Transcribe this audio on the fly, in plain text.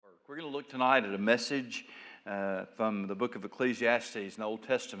We're going to look tonight at a message from the book of Ecclesiastes in the Old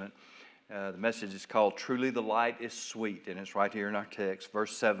Testament. The message is called "Truly the Light is Sweet," and it's right here in our text,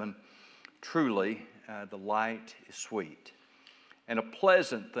 verse 7. Truly the light is sweet, and a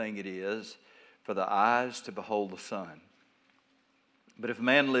pleasant thing it is for the eyes to behold the sun. But if a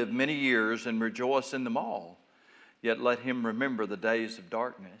man live many years and rejoice in them all, yet let him remember the days of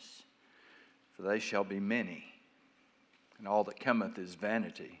darkness, for they shall be many, and all that cometh is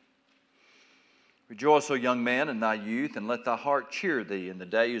vanity. Rejoice, O young man, in thy youth, and let thy heart cheer thee in the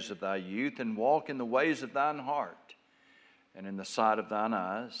days of thy youth, and walk in the ways of thine heart, and in the sight of thine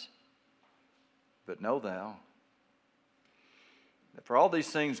eyes. But know thou that for all these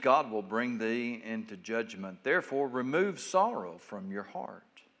things God will bring thee into judgment. Therefore remove sorrow from your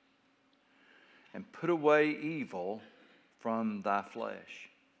heart, and put away evil from thy flesh.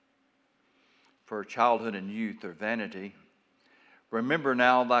 For childhood and youth are vanity. Remember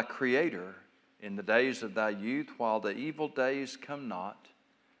now thy Creator in the days of thy youth, while the evil days come not,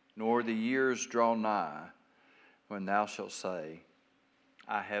 nor the years draw nigh, when thou shalt say,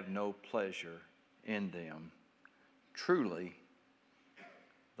 I have no pleasure in them. Truly,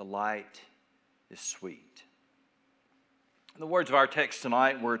 the light is sweet. The words of our text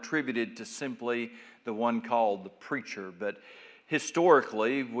tonight were attributed to simply the one called the preacher, but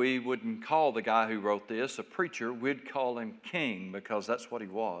historically, we wouldn't call the guy who wrote this a preacher. We'd call him king, because that's what he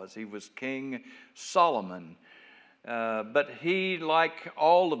was. He was King Solomon. But he, like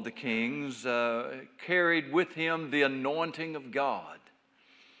all of the kings, carried with him the anointing of God.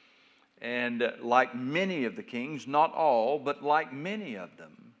 And like many of the kings, not all, but like many of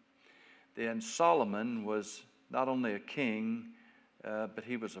them, then Solomon was not only a king, but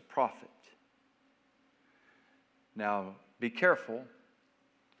he was a prophet. Now, be careful,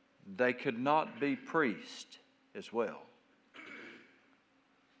 they could not be priests as well.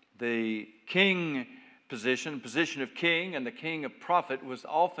 The king position of king and the king of prophet was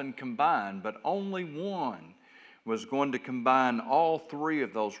often combined, but only one was going to combine all three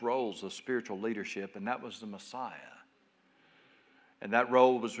of those roles of spiritual leadership, and that was the Messiah. And that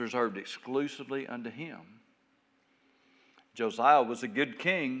role was reserved exclusively unto him. Josiah was a good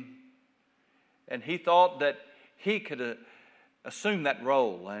king, and he thought that he could assumed that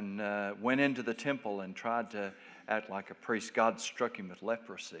role and went into the temple and tried to act like a priest. God struck him with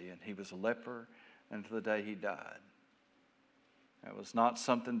leprosy, and he was a leper until the day he died. That was not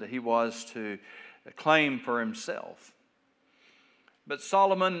something that he was to claim for himself. But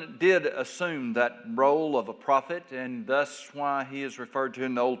Solomon did assume that role of a prophet, and thus why he is referred to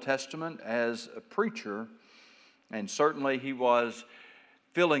in the Old Testament as a preacher. And certainly he was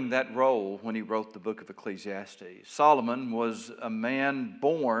filling that role when he wrote the book of Ecclesiastes. Solomon was a man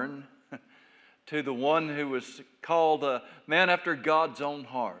born to the one who was called a man after God's own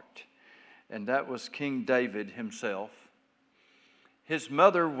heart, and that was King David himself. His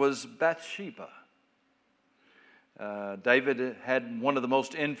mother was Bathsheba. David had one of the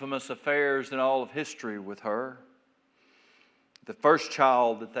most infamous affairs in all of history with her. The first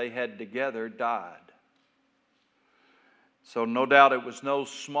child that they had together died. So no doubt it was no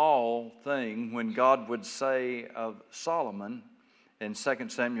small thing when God would say of Solomon in 2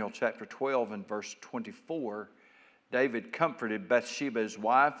 Samuel chapter 12 and verse 24, David comforted Bathsheba his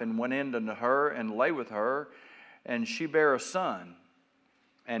wife and went in unto her and lay with her, and she bare a son.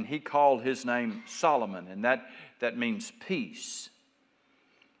 And he called his name Solomon, and that means peace.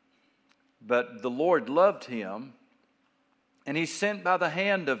 But the Lord loved him, and he sent by the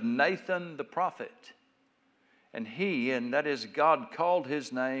hand of Nathan the prophet. And that is God, called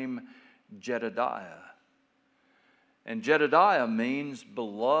his name Jedediah. And Jedediah means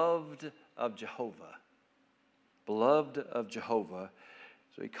beloved of Jehovah. Beloved of Jehovah.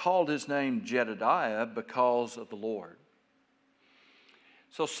 So he called his name Jedediah because of the Lord.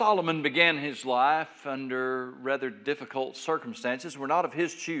 So Solomon began his life under rather difficult circumstances. Were not of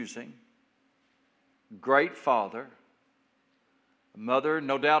his choosing. Great father. Mother,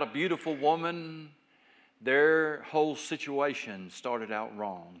 no doubt a beautiful woman. Their whole situation started out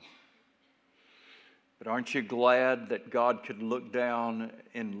wrong. But aren't you glad that God could look down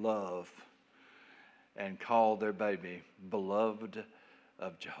in love and call their baby beloved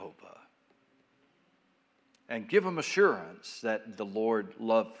of Jehovah? And give him assurance that the Lord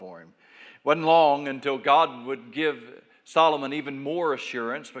loved for him. It wasn't long until God would give Solomon even more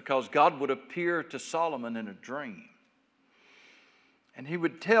assurance, because God would appear to Solomon in a dream. And he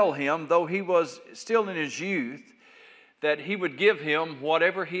would tell him, though he was still in his youth, that he would give him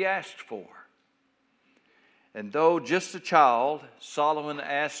whatever he asked for. And though just a child, Solomon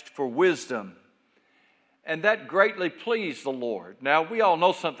asked for wisdom And that greatly pleased the Lord. Now, we all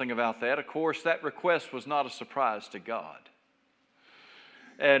know something about that. Of course, that request was not a surprise to God.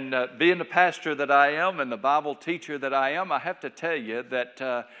 And being the pastor that I am and the Bible teacher that I am, I have to tell you that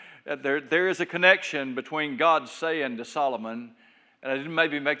there is a connection between God saying to Solomon, and I didn't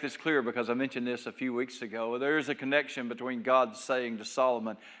maybe make this clear because I mentioned this a few weeks ago, there is a connection between God saying to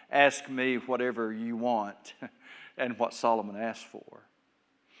Solomon, ask me whatever you want, and what Solomon asked for.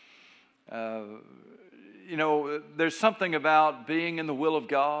 There's something about being in the will of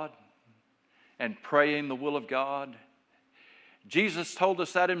God and praying the will of God. Jesus told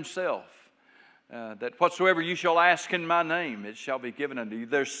us that himself, that whatsoever you shall ask in my name, it shall be given unto you.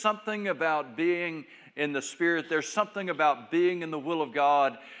 There's something about being in the Spirit. There's something about being in the will of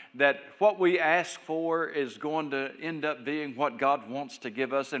God that what we ask for is going to end up being what God wants to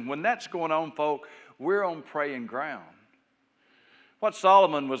give us. And when that's going on, folk, we're on praying ground. What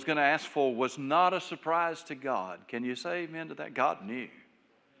Solomon was going to ask for was not a surprise to God. Can you say amen to that? God knew.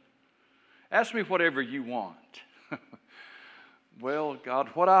 Ask me whatever you want. Well, God,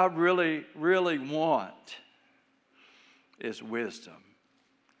 what I really, really want is wisdom.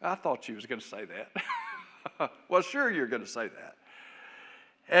 I thought you was going to say that. Well, sure you're going to say that.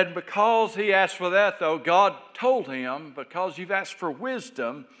 And because he asked for that, though, God told him, because you've asked for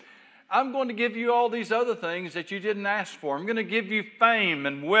wisdom, I'm going to give you all these other things that you didn't ask for. I'm going to give you fame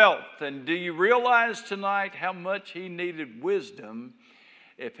and wealth. And do you realize tonight how much he needed wisdom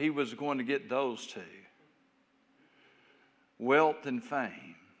if he was going to get those two? Wealth and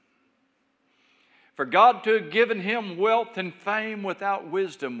fame. For God to have given him wealth and fame without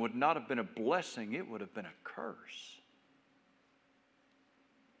wisdom would not have been a blessing. It would have been a curse.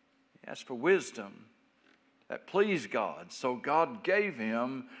 He asked for wisdom that pleased God. So God gave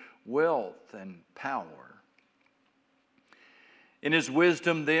him wealth and power. In his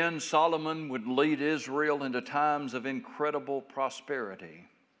wisdom then, Solomon would lead Israel into times of incredible prosperity.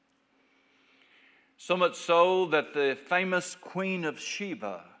 So much so that the famous Queen of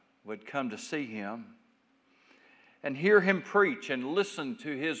Sheba would come to see him and hear him preach and listen to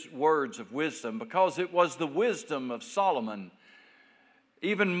his words of wisdom, because it was the wisdom of Solomon,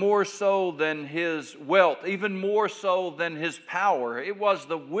 even more so than his wealth, even more so than his power. It was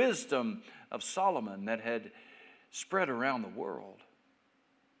the wisdom of Solomon that had spread around the world.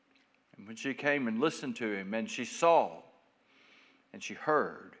 And when she came and listened to him, and she saw and she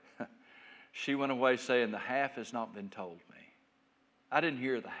heard, she went away saying, the half has not been told me. I didn't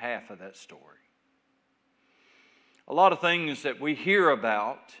hear the half of that story. A lot of things that we hear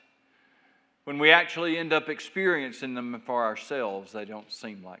about, when we actually end up experiencing them for ourselves, they don't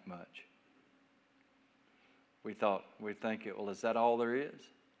seem like much. We think, well, is that all there is?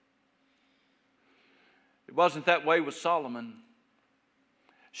 It wasn't that way with Solomon.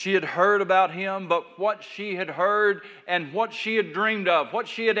 She had heard about him, but what she had heard and what she had dreamed of, what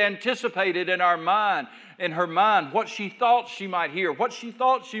she had anticipated in her mind, what she thought she might hear, what she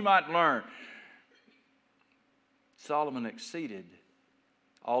thought she might learn, Solomon exceeded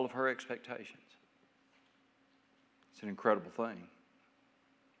all of her expectations. It's an incredible thing.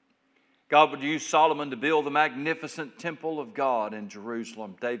 God would use Solomon to build the magnificent temple of God in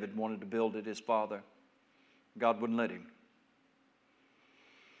Jerusalem. David wanted to build it, his father. God wouldn't let him.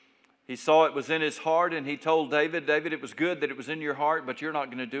 He saw it was in his heart, and he told David, David, it was good that it was in your heart, but you're not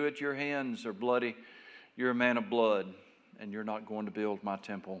going to do it. Your hands are bloody. You're a man of blood, and you're not going to build my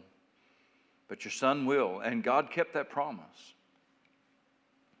temple. But your son will. And God kept that promise.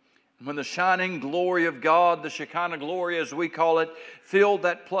 When the shining glory of God, the Shekinah glory as we call it, filled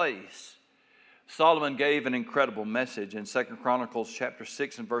that place, Solomon gave an incredible message. In 2 Chronicles chapter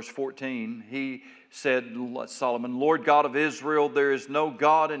 6 and verse 14, he said, Solomon, Lord God of Israel, there is no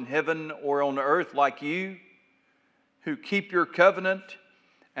God in heaven or on earth like you, who keep your covenant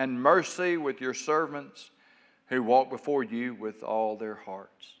and mercy with your servants, who walk before you with all their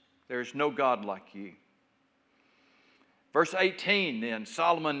hearts. There is no God like you. Verse 18 then,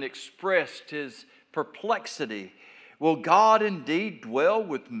 Solomon expressed his perplexity. Will God indeed dwell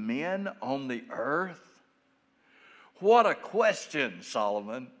with men on the earth? What a question,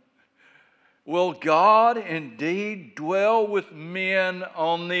 Solomon. Will God indeed dwell with men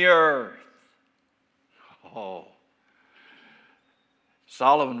on the earth? Oh.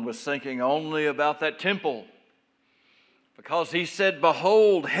 Solomon was thinking only about that temple, because he said,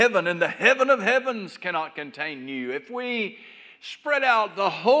 behold, heaven and the heaven of heavens cannot contain you. If we spread out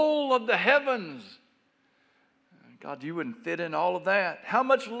the whole of the heavens, God, you wouldn't fit in all of that. How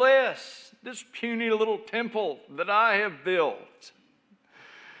much less this puny little temple that I have built?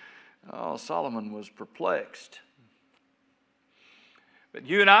 Oh, Solomon was perplexed. But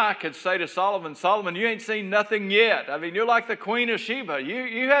you and I could say to Solomon, Solomon, you ain't seen nothing yet. I mean, you're like the Queen of Sheba.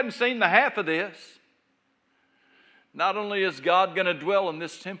 You hadn't seen the half of this. Not only is God going to dwell in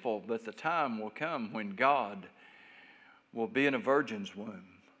this temple, but the time will come when God will be in a virgin's womb.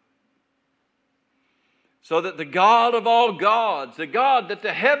 So that the God of all gods, the God that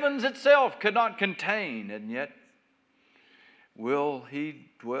the heavens itself could not contain, and yet will He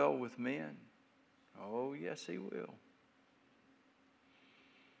dwell with men? Oh, yes, He will.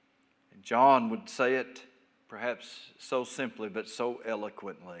 And John would say it perhaps so simply, but so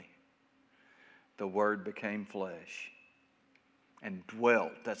eloquently. The Word became flesh and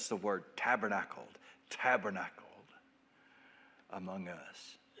dwelt, that's the word, tabernacled among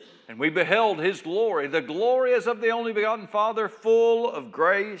us. And we beheld His glory. The glory as of the only begotten Father, full of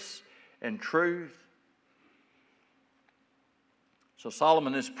grace and truth. So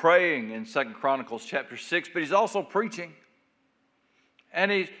Solomon is praying in 2 Chronicles chapter 6, but he's also preaching. And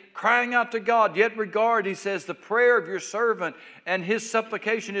he's crying out to God. Yet regard, he says, the prayer of your servant and his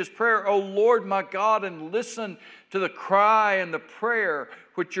supplication, his prayer, O Lord my God, and listen to the cry and the prayer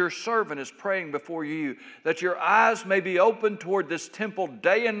which your servant is praying before you, that your eyes may be open toward this temple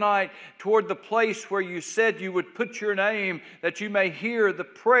day and night, toward the place where you said you would put your name, that you may hear the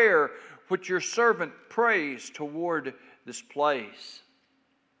prayer which your servant prays toward this place.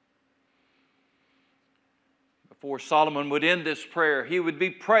 Before Solomon would end this prayer, he would be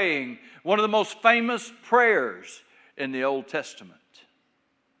praying one of the most famous prayers in the Old Testament.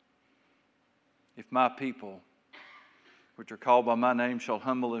 If my people, which are called by my name, shall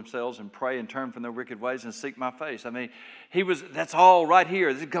humble themselves and pray and turn from their wicked ways and seek my face. I mean, that's all right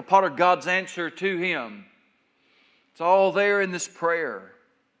here. This is part of God's answer to him. It's all there in this prayer.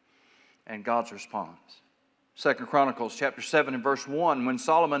 And God's response. 2 Chronicles chapter 7 and verse 1, when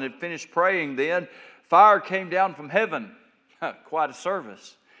Solomon had finished praying, then fire came down from heaven, quite a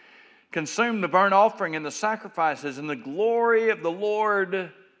service, consumed the burnt offering and the sacrifices, and the glory of the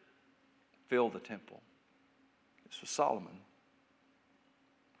Lord filled the temple. This was Solomon.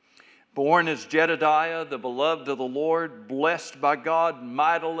 Born as Jedediah, the beloved of the Lord, blessed by God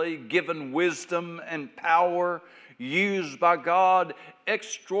mightily, given wisdom and power, used by God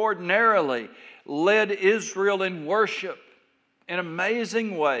extraordinarily, led Israel in worship in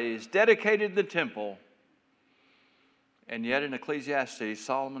amazing ways, dedicated the temple. And yet in Ecclesiastes,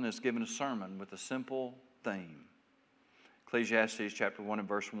 Solomon is given a sermon with a simple theme. Ecclesiastes chapter 1 and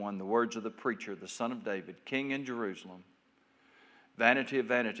verse 1, the words of the preacher, the son of David, king in Jerusalem. Vanity of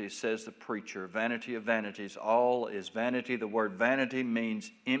vanities, says the preacher. Vanity of vanities, all is vanity. The word vanity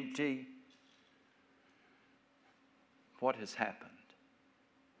means empty. What has happened?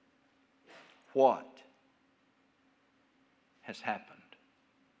 What has happened?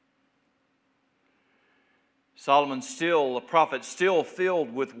 Solomon still, a prophet, still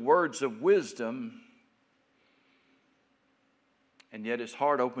filled with words of wisdom, and yet his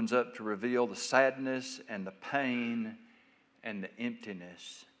heart opens up to reveal the sadness and the pain and the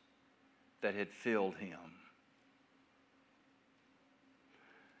emptiness that had filled him.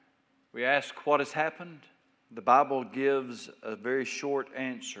 We ask, what has happened? The Bible gives a very short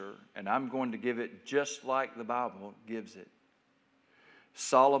answer, and I'm going to give it just like the Bible gives it.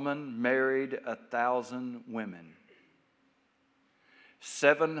 Solomon married 1,000 women,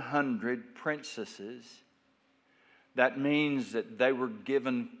 700 princesses. That means that they were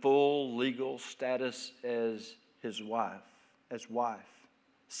given full legal status as his wife,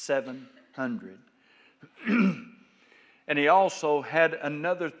 700. And he also had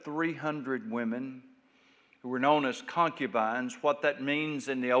another 300 women who were known as concubines. What that means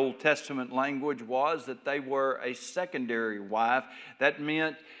in the Old Testament language was that they were a secondary wife. That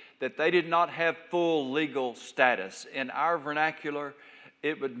meant that they did not have full legal status. In our vernacular,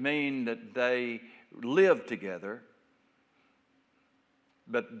 it would mean that they lived together,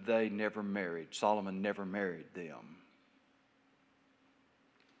 but they never married. Solomon never married them.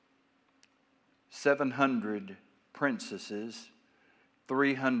 700 princesses,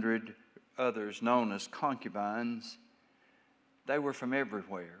 300 others known as concubines. They were from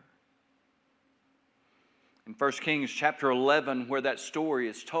everywhere. In 1 Kings chapter 11, where that story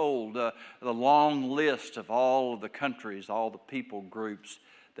is told, the long list of all of the countries, all the people groups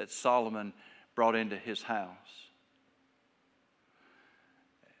that Solomon brought into his house.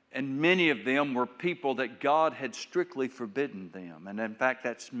 And many of them were people that God had strictly forbidden them. And in fact,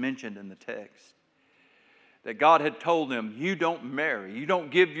 that's mentioned in the text. That God had told them, you don't marry. You don't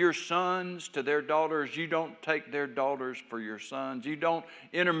give your sons to their daughters. You don't take their daughters for your sons. You don't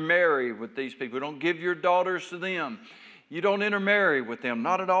intermarry with these people. Don't give your daughters to them. You don't intermarry with them.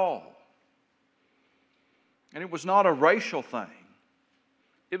 Not at all. And it was not a racial thing.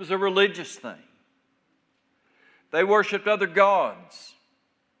 It was a religious thing. They worshiped other gods.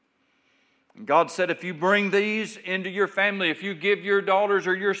 And God said, if you bring these into your family, if you give your daughters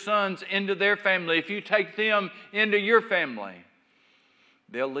or your sons into their family, if you take them into your family,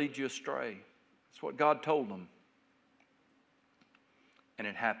 they'll lead you astray. That's what God told them. And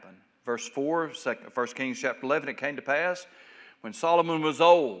it happened. Verse 4, 1 Kings chapter 11, it came to pass when Solomon was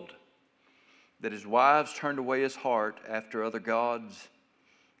old that his wives turned away his heart after other gods,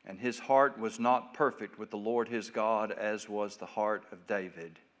 and his heart was not perfect with the Lord his God, as was the heart of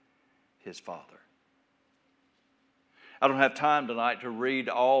David, his father. I don't have time tonight to read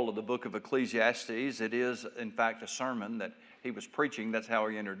all of the book of Ecclesiastes. It is, in fact, a sermon that he was preaching. That's how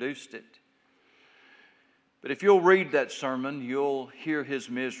he introduced it. But if you'll read that sermon, you'll hear his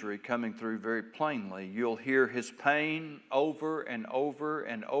misery coming through very plainly. You'll hear his pain over and over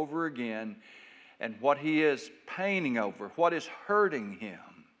and over again. And what he is paining over, what is hurting him,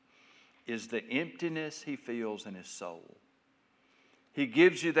 is the emptiness he feels in his soul. He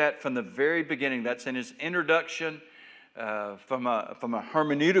gives you that from the very beginning. That's in his introduction. From a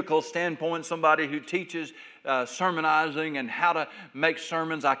hermeneutical standpoint, somebody who teaches sermonizing and how to make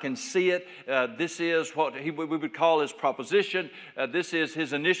sermons, I can see it. This is what we would call his proposition. This is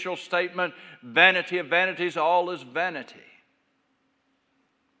his initial statement. Vanity of vanities, all is vanity.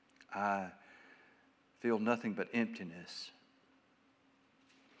 I feel nothing but emptiness.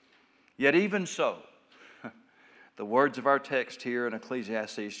 Yet even so, the words of our text here in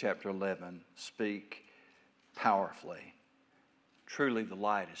Ecclesiastes chapter 11 speak powerfully. Truly the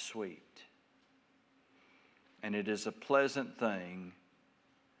light is sweet, and it is a pleasant thing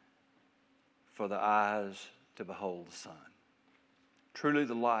for the eyes to behold the sun. Truly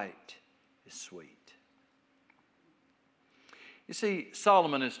the light is sweet. You see,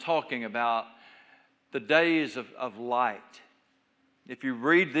 Solomon is talking about the days of light. If you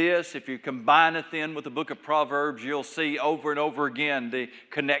read this, if you combine it then with the book of Proverbs, you'll see over and over again the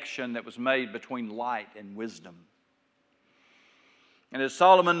connection that was made between light and wisdom. And as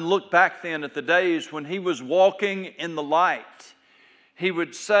Solomon looked back then at the days when he was walking in the light, he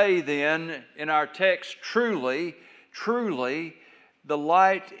would say then in our text, truly, truly, the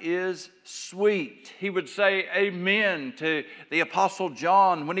light is sweet. He would say amen to the Apostle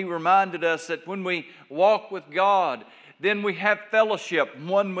John when he reminded us that when we walk with God, then we have fellowship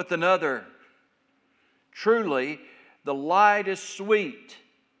one with another. Truly, the light is sweet.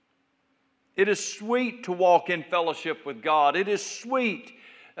 It is sweet to walk in fellowship with God. It is sweet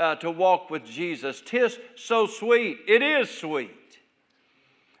to walk with Jesus. 'Tis so sweet. It is sweet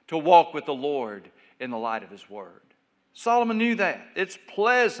to walk with the Lord in the light of His Word. Solomon knew that. It's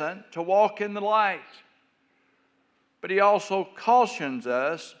pleasant to walk in the light. But he also cautions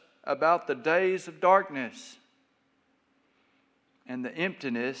us about the days of darkness and the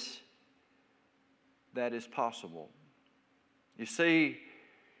emptiness that is possible. You see,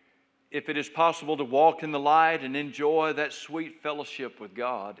 if it is possible to walk in the light and enjoy that sweet fellowship with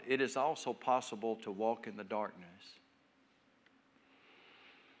God, it is also possible to walk in the darkness.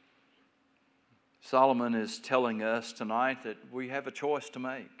 Solomon is telling us tonight that we have a choice to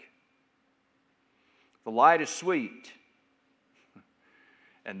make. The light is sweet,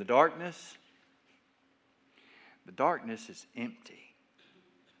 and the darkness is empty.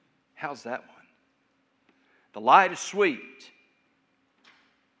 How's that one? The light is sweet,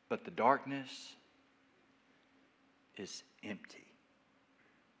 but the darkness is empty.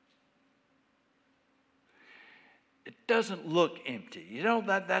 It doesn't look empty. You know,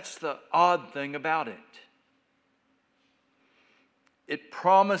 that's the odd thing about it. It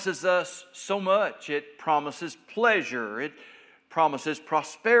promises us so much. It promises pleasure. It promises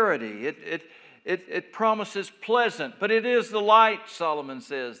prosperity. It promises pleasant. But it is the light, Solomon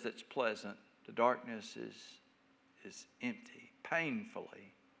says, that's pleasant. The darkness is empty.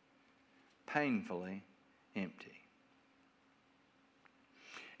 Painfully empty.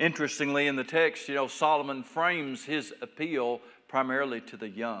 Interestingly, in the text, Solomon frames his appeal primarily to the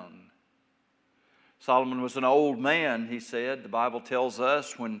young. Solomon was an old man, he said, the Bible tells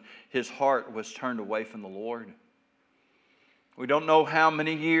us, when his heart was turned away from the Lord. We don't know how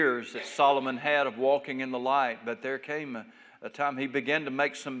many years that Solomon had of walking in the light, but there came a time he began to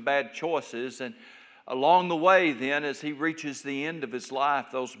make some bad choices, and along the way then, as he reaches the end of his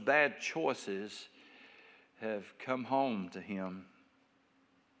life, those bad choices have come home to him.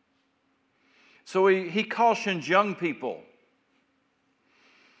 So he cautions young people.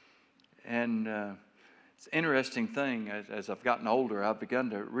 And it's an interesting thing, as I've gotten older, I've begun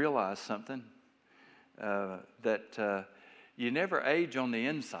to realize something, that you never age on the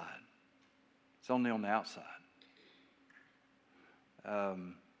inside. It's only on the outside.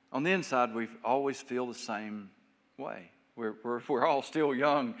 On the inside, we always feel the same way. We're all still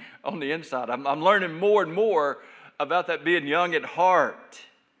young on the inside. I'm learning more and more about that being young at heart.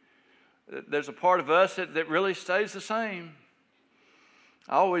 There's a part of us that really stays the same.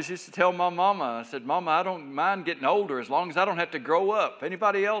 I always used to tell my mama, I said, Mama, I don't mind getting older as long as I don't have to grow up.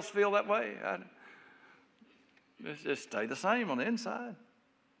 Anybody else feel that way? Just stay the same on the inside.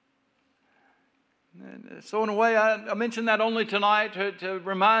 And so in a way, I mentioned that only tonight to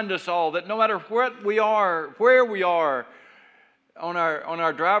remind us all that no matter what we are, where we are on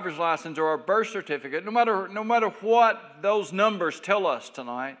our driver's license or our birth certificate, no matter what those numbers tell us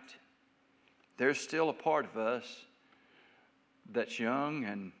tonight, there's still a part of us that's young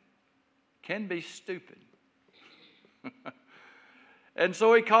and can be stupid. And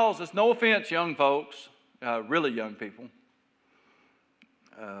so he calls us, no offense, young folks, really young people.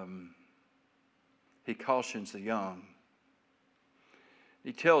 He cautions the young.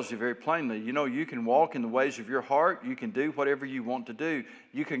 He tells you very plainly, you can walk in the ways of your heart. You can do whatever you want to do.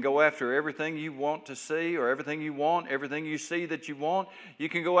 You can go after everything you want to see or everything you want, everything you see that you want. You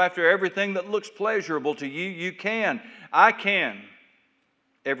can go after everything that looks pleasurable to you. You can. I can.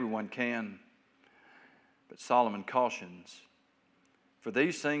 Everyone can. But Solomon cautions, for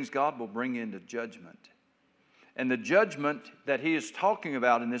these things God will bring into judgment. And the judgment that he is talking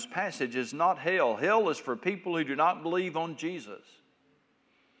about in this passage is not hell. Hell is for people who do not believe on Jesus.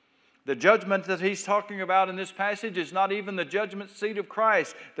 The judgment that he's talking about in this passage is not even the judgment seat of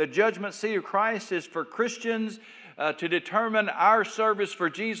Christ. The judgment seat of Christ is for Christians to determine our service for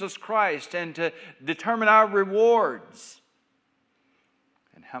Jesus Christ and to determine our rewards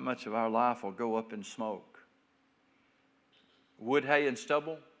and how much of our life will go up in smoke. Wood, hay, and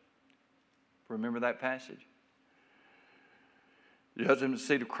stubble. Remember that passage? The judgment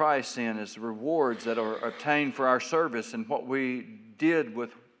seat of Christ then is the rewards that are obtained for our service and what we did with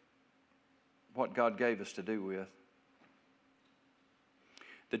what God gave us to do with.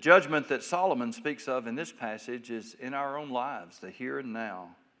 The judgment that Solomon speaks of in this passage is in our own lives, the here and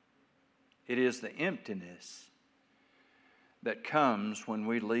now. It is the emptiness that comes when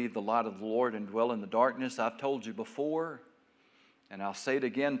we leave the light of the Lord and dwell in the darkness. I've told you before, and I'll say it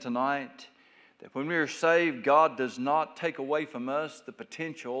again tonight, that when we are saved, God does not take away from us the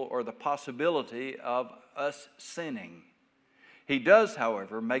potential or the possibility of us sinning. He does,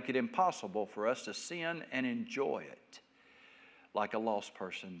 however, make it impossible for us to sin and enjoy it like a lost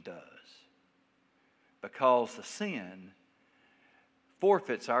person does. Because the sin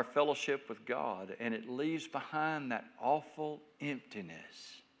forfeits our fellowship with God and it leaves behind that awful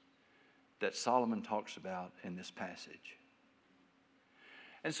emptiness that Solomon talks about in this passage.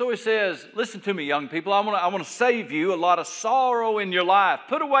 And so he says, listen to me, young people, I want to save you a lot of sorrow in your life.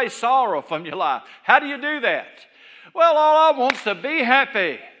 Put away sorrow from your life. How do you do that? Well, all I want is to be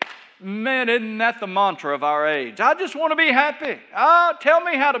happy. Man, isn't that the mantra of our age? I just want to be happy. Tell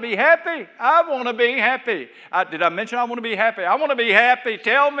me how to be happy. I want to be happy. Did I mention I want to be happy? I want to be happy.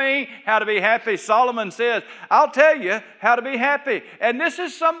 Tell me how to be happy. Solomon says, I'll tell you how to be happy. And this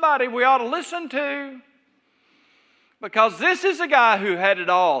is somebody we ought to listen to. Because this is a guy who had it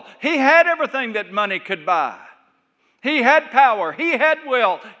all. He had everything that money could buy. He had power. He had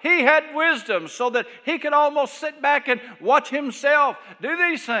wealth. He had wisdom so that he could almost sit back and watch himself do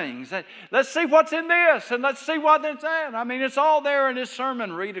these things. Let's see what's in this and let's see what's in that. I mean, it's all there in his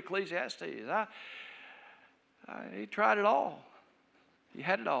sermon. Read Ecclesiastes. He tried it all. He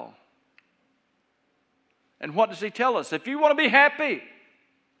had it all. And what does he tell us? If you want to be happy,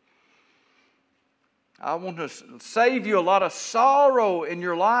 I want to save you a lot of sorrow in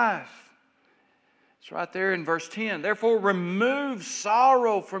your life. It's right there in verse 10. Therefore, remove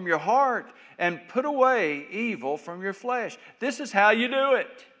sorrow from your heart and put away evil from your flesh. This is how you do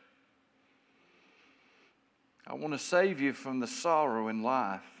it. I want to save you from the sorrow in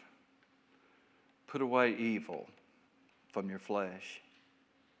life. Put away evil from your flesh.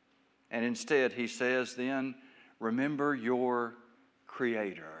 And instead, he says then, remember your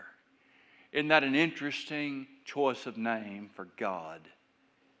Creator. Isn't that an interesting choice of name for God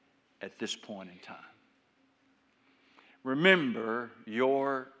at this point in time? Remember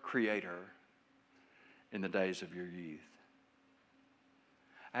your Creator in the days of your youth.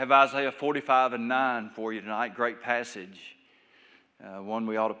 I have Isaiah 45:9 for you tonight. Great passage. One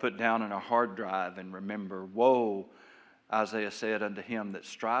we ought to put down in our hard drive and remember. Woe, Isaiah said, unto him that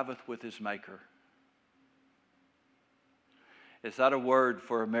striveth with his Maker. Is that a word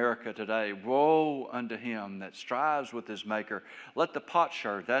for America today? Woe unto him that strives with his Maker. Let the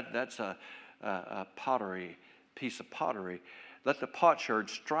potsherd, that's a pottery, piece of pottery. Let the potsherd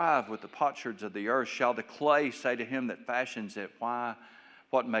strive with the potsherds of the earth. Shall the clay say to him that fashions it, Why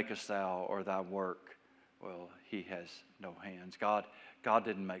What makest thou or thy work? Well, he has no hands. God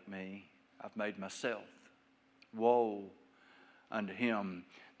didn't make me. I've made myself. Woe unto him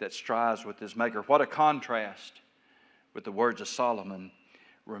that strives with his maker. What a contrast with the words of Solomon.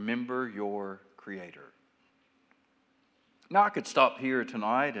 Remember your Creator. Now I could stop here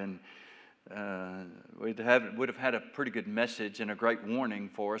tonight and would have had a pretty good message and a great warning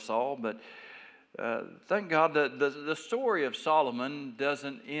for us all, but thank God that the story of Solomon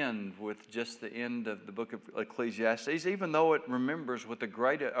doesn't end with just the end of the book of Ecclesiastes, even though it ends with a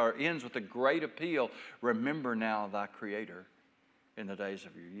great appeal. Remember now thy Creator in the days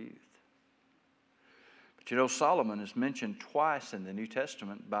of your youth. But you know, Solomon is mentioned twice in the New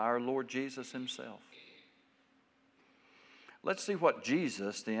Testament by our Lord Jesus himself. Let's see what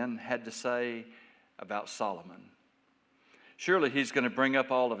Jesus then had to say about Solomon. Surely he's going to bring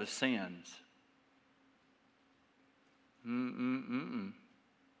up all of his sins. Going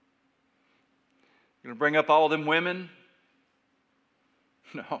to bring up all them women?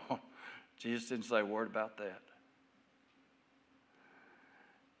 No, Jesus didn't say a word about that.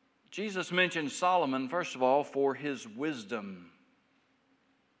 Jesus mentioned Solomon, first of all, for his wisdom.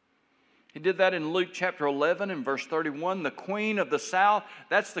 He did that in Luke chapter 11 and verse 31. The queen of the south,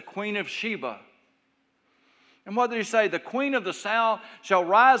 that's the queen of Sheba. And what did he say? The queen of the south shall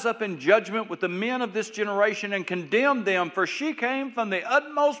rise up in judgment with the men of this generation and condemn them, for she came from the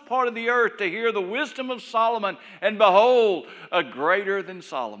utmost part of the earth to hear the wisdom of Solomon. And behold, a greater than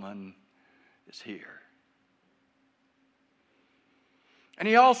Solomon is here. And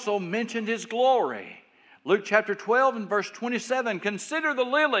he also mentioned his glory. Luke chapter 12 and verse 27, consider the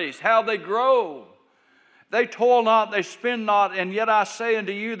lilies, how they grow. They toil not, they spin not, and yet I say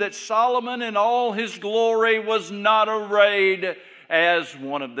unto you that Solomon in all his glory was not arrayed as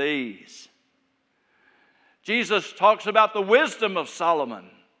one of these. Jesus talks about the wisdom of Solomon,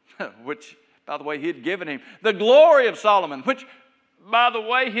 which, by the way, he had given him. The glory of Solomon, which, by the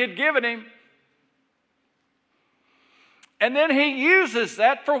way, he had given him. And then he uses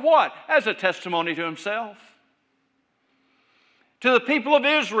that for what? As a testimony to himself. To the people of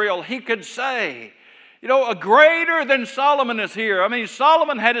Israel, he could say, you know, a greater than Solomon is here. I mean,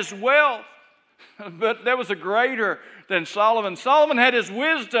 Solomon had his wealth, but there was a greater than Solomon. Solomon had his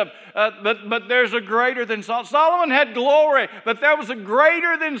wisdom, but there's a greater than Solomon. Solomon had glory, but there was a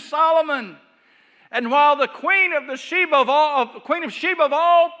greater than Solomon. And while the queen of Sheba of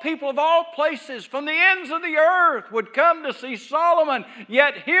all people of all places from the ends of the earth would come to see Solomon,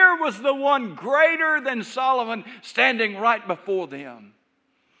 yet here was the one greater than Solomon standing right before them.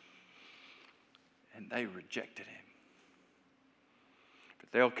 And they rejected him.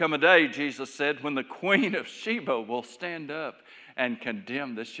 But there'll come a day, Jesus said, when the queen of Sheba will stand up and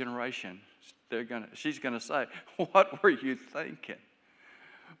condemn this generation. She's going to say, what were you thinking?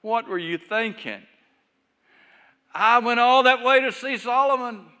 What were you thinking? I went all that way to see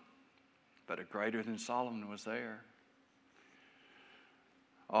Solomon, but a greater than Solomon was there.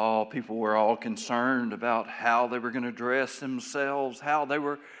 Oh, people were all concerned about how they were going to dress themselves, how they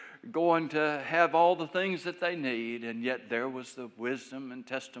were going to have all the things that they need, and yet there was the wisdom and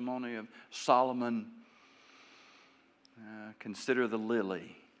testimony of Solomon. Consider the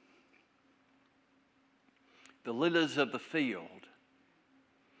lily. The lilies of the field.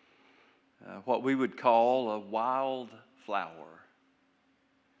 What we would call a wild flower.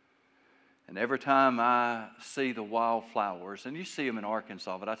 And every time I see the wild flowers, and you see them in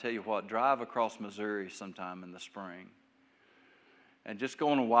Arkansas, but I tell you what, drive across Missouri sometime in the spring and just go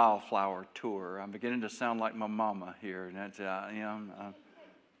on a wildflower tour. I'm beginning to sound like my mama here. And that's, I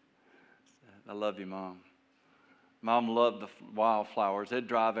love you, Mom. Mom loved the wildflowers. They'd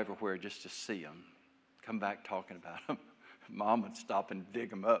drive everywhere just to see them, come back talking about them. Mom would stop and dig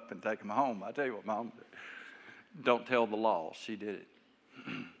them up and take them home. I tell you what, Mom did. Don't tell the law. She did it.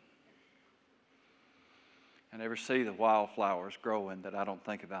 I never see the wildflowers growing that I don't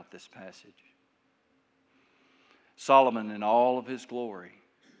think about this passage. Solomon, in all of his glory,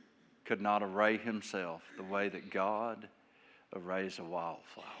 could not array himself the way that God arrays a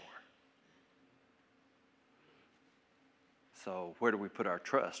wildflower. So where do we put our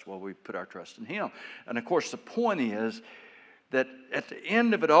trust? Well, we put our trust in Him. And of course, the point is that at the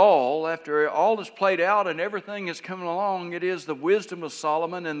end of it all, after all is played out and everything is coming along, it is the wisdom of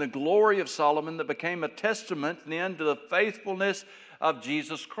Solomon and the glory of Solomon that became a testament then to the faithfulness of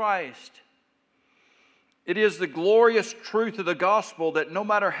Jesus Christ. It is the glorious truth of the gospel that no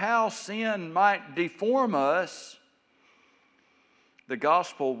matter how sin might deform us, the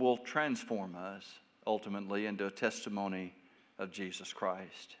gospel will transform us ultimately into a testimony of Jesus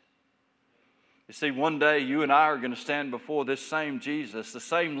Christ. You see, one day you and I are going to stand before this same Jesus, the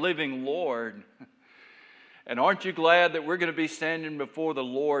same living Lord. And aren't you glad that we're going to be standing before the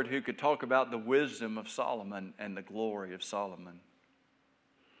Lord who could talk about the wisdom of Solomon and the glory of Solomon?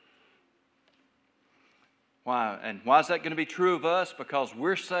 Why? And why is that going to be true of us? Because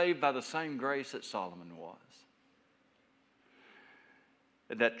we're saved by the same grace that Solomon was.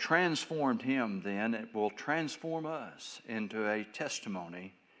 That transformed him then, it will transform us into a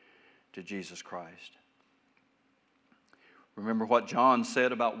testimony to Jesus Christ. Remember what John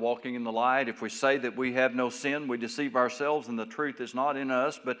said about walking in the light? If we say that we have no sin, we deceive ourselves and the truth is not in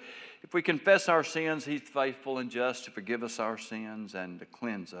us. But if we confess our sins, He's faithful and just to forgive us our sins and to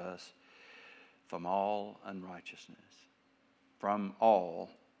cleanse us from all unrighteousness. From all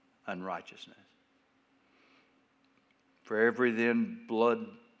unrighteousness. For every then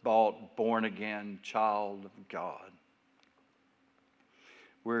blood-bought, born-again child of God,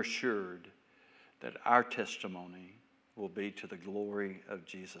 we're assured that our testimony will be to the glory of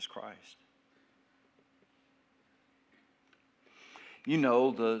Jesus Christ. You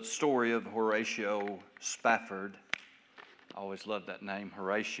know the story of Horatio Spafford. I always loved that name,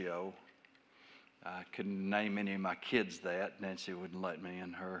 Horatio. I couldn't name any of my kids that. Nancy wouldn't let me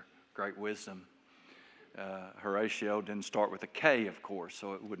in her great wisdom. Horatio didn't start with a K, of course,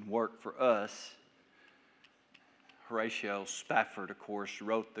 so it wouldn't work for us. Horatio Spafford, of course,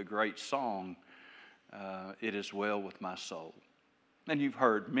 wrote the great song, It Is Well With My Soul. And you've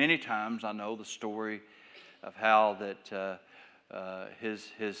heard many times, I know, the story of how that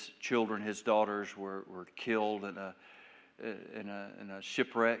his children, his daughters were killed in a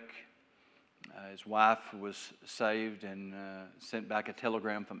shipwreck. His wife was saved and sent back a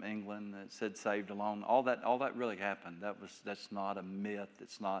telegram from England that said saved alone. All that really happened. That's not a myth.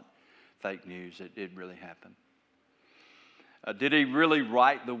 It's not fake news. It really happened. Did he really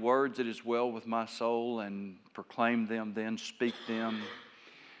write the words, "It is well with my soul," and proclaim them then, speak them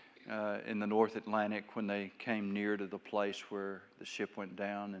in the North Atlantic when they came near to the place where the ship went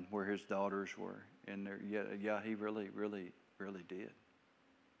down and where his daughters were in there? Yeah, he really did.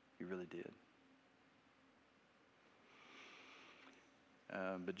 He really did.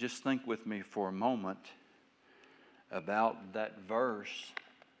 But just think with me for a moment about that verse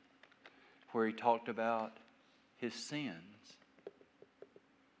where he talked about his sins.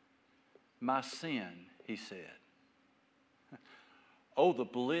 My sin, he said. Oh, the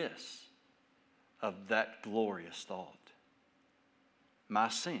bliss of that glorious thought. My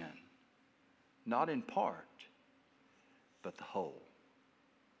sin, not in part, but the whole,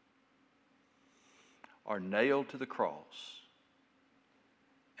 are nailed to the cross,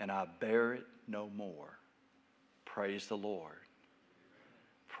 and I bear it no more. Praise the Lord.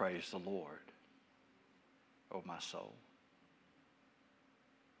 Praise the Lord, oh my soul.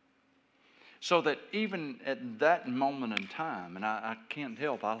 So that even at that moment in time, and I can't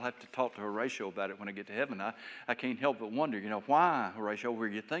help, I'll have to talk to Horatio about it when I get to heaven. I can't help but wonder, why, Horatio, were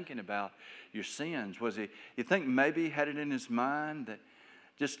you thinking about your sins? You think maybe he had it in his mind that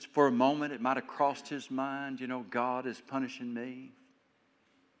just for a moment it might have crossed his mind, God is punishing me?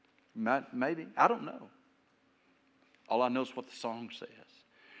 Maybe. I don't know. All I know is what the song says.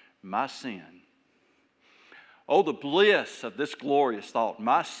 My sin. Oh, the bliss of this glorious thought.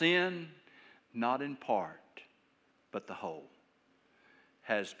 My sin, not in part, but the whole,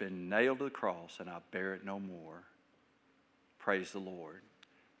 has been nailed to the cross, and I bear it no more. Praise the Lord.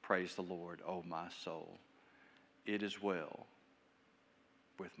 Praise the Lord, oh my soul. It is well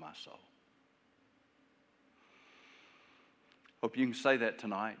with my soul. Hope you can say that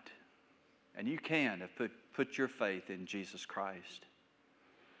tonight. And you can have put your faith in Jesus Christ.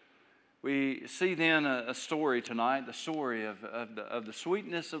 We see then a story tonight, the story of the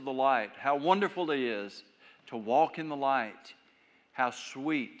sweetness of the light. How wonderful it is to walk in the light. How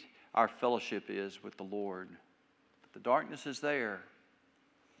sweet our fellowship is with the Lord. The darkness is there.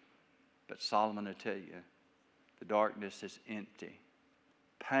 But Solomon will tell you, the darkness is empty.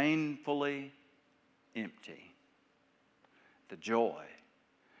 Painfully empty. The joy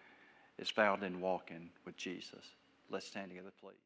is found in walking with Jesus. Let's stand together, please.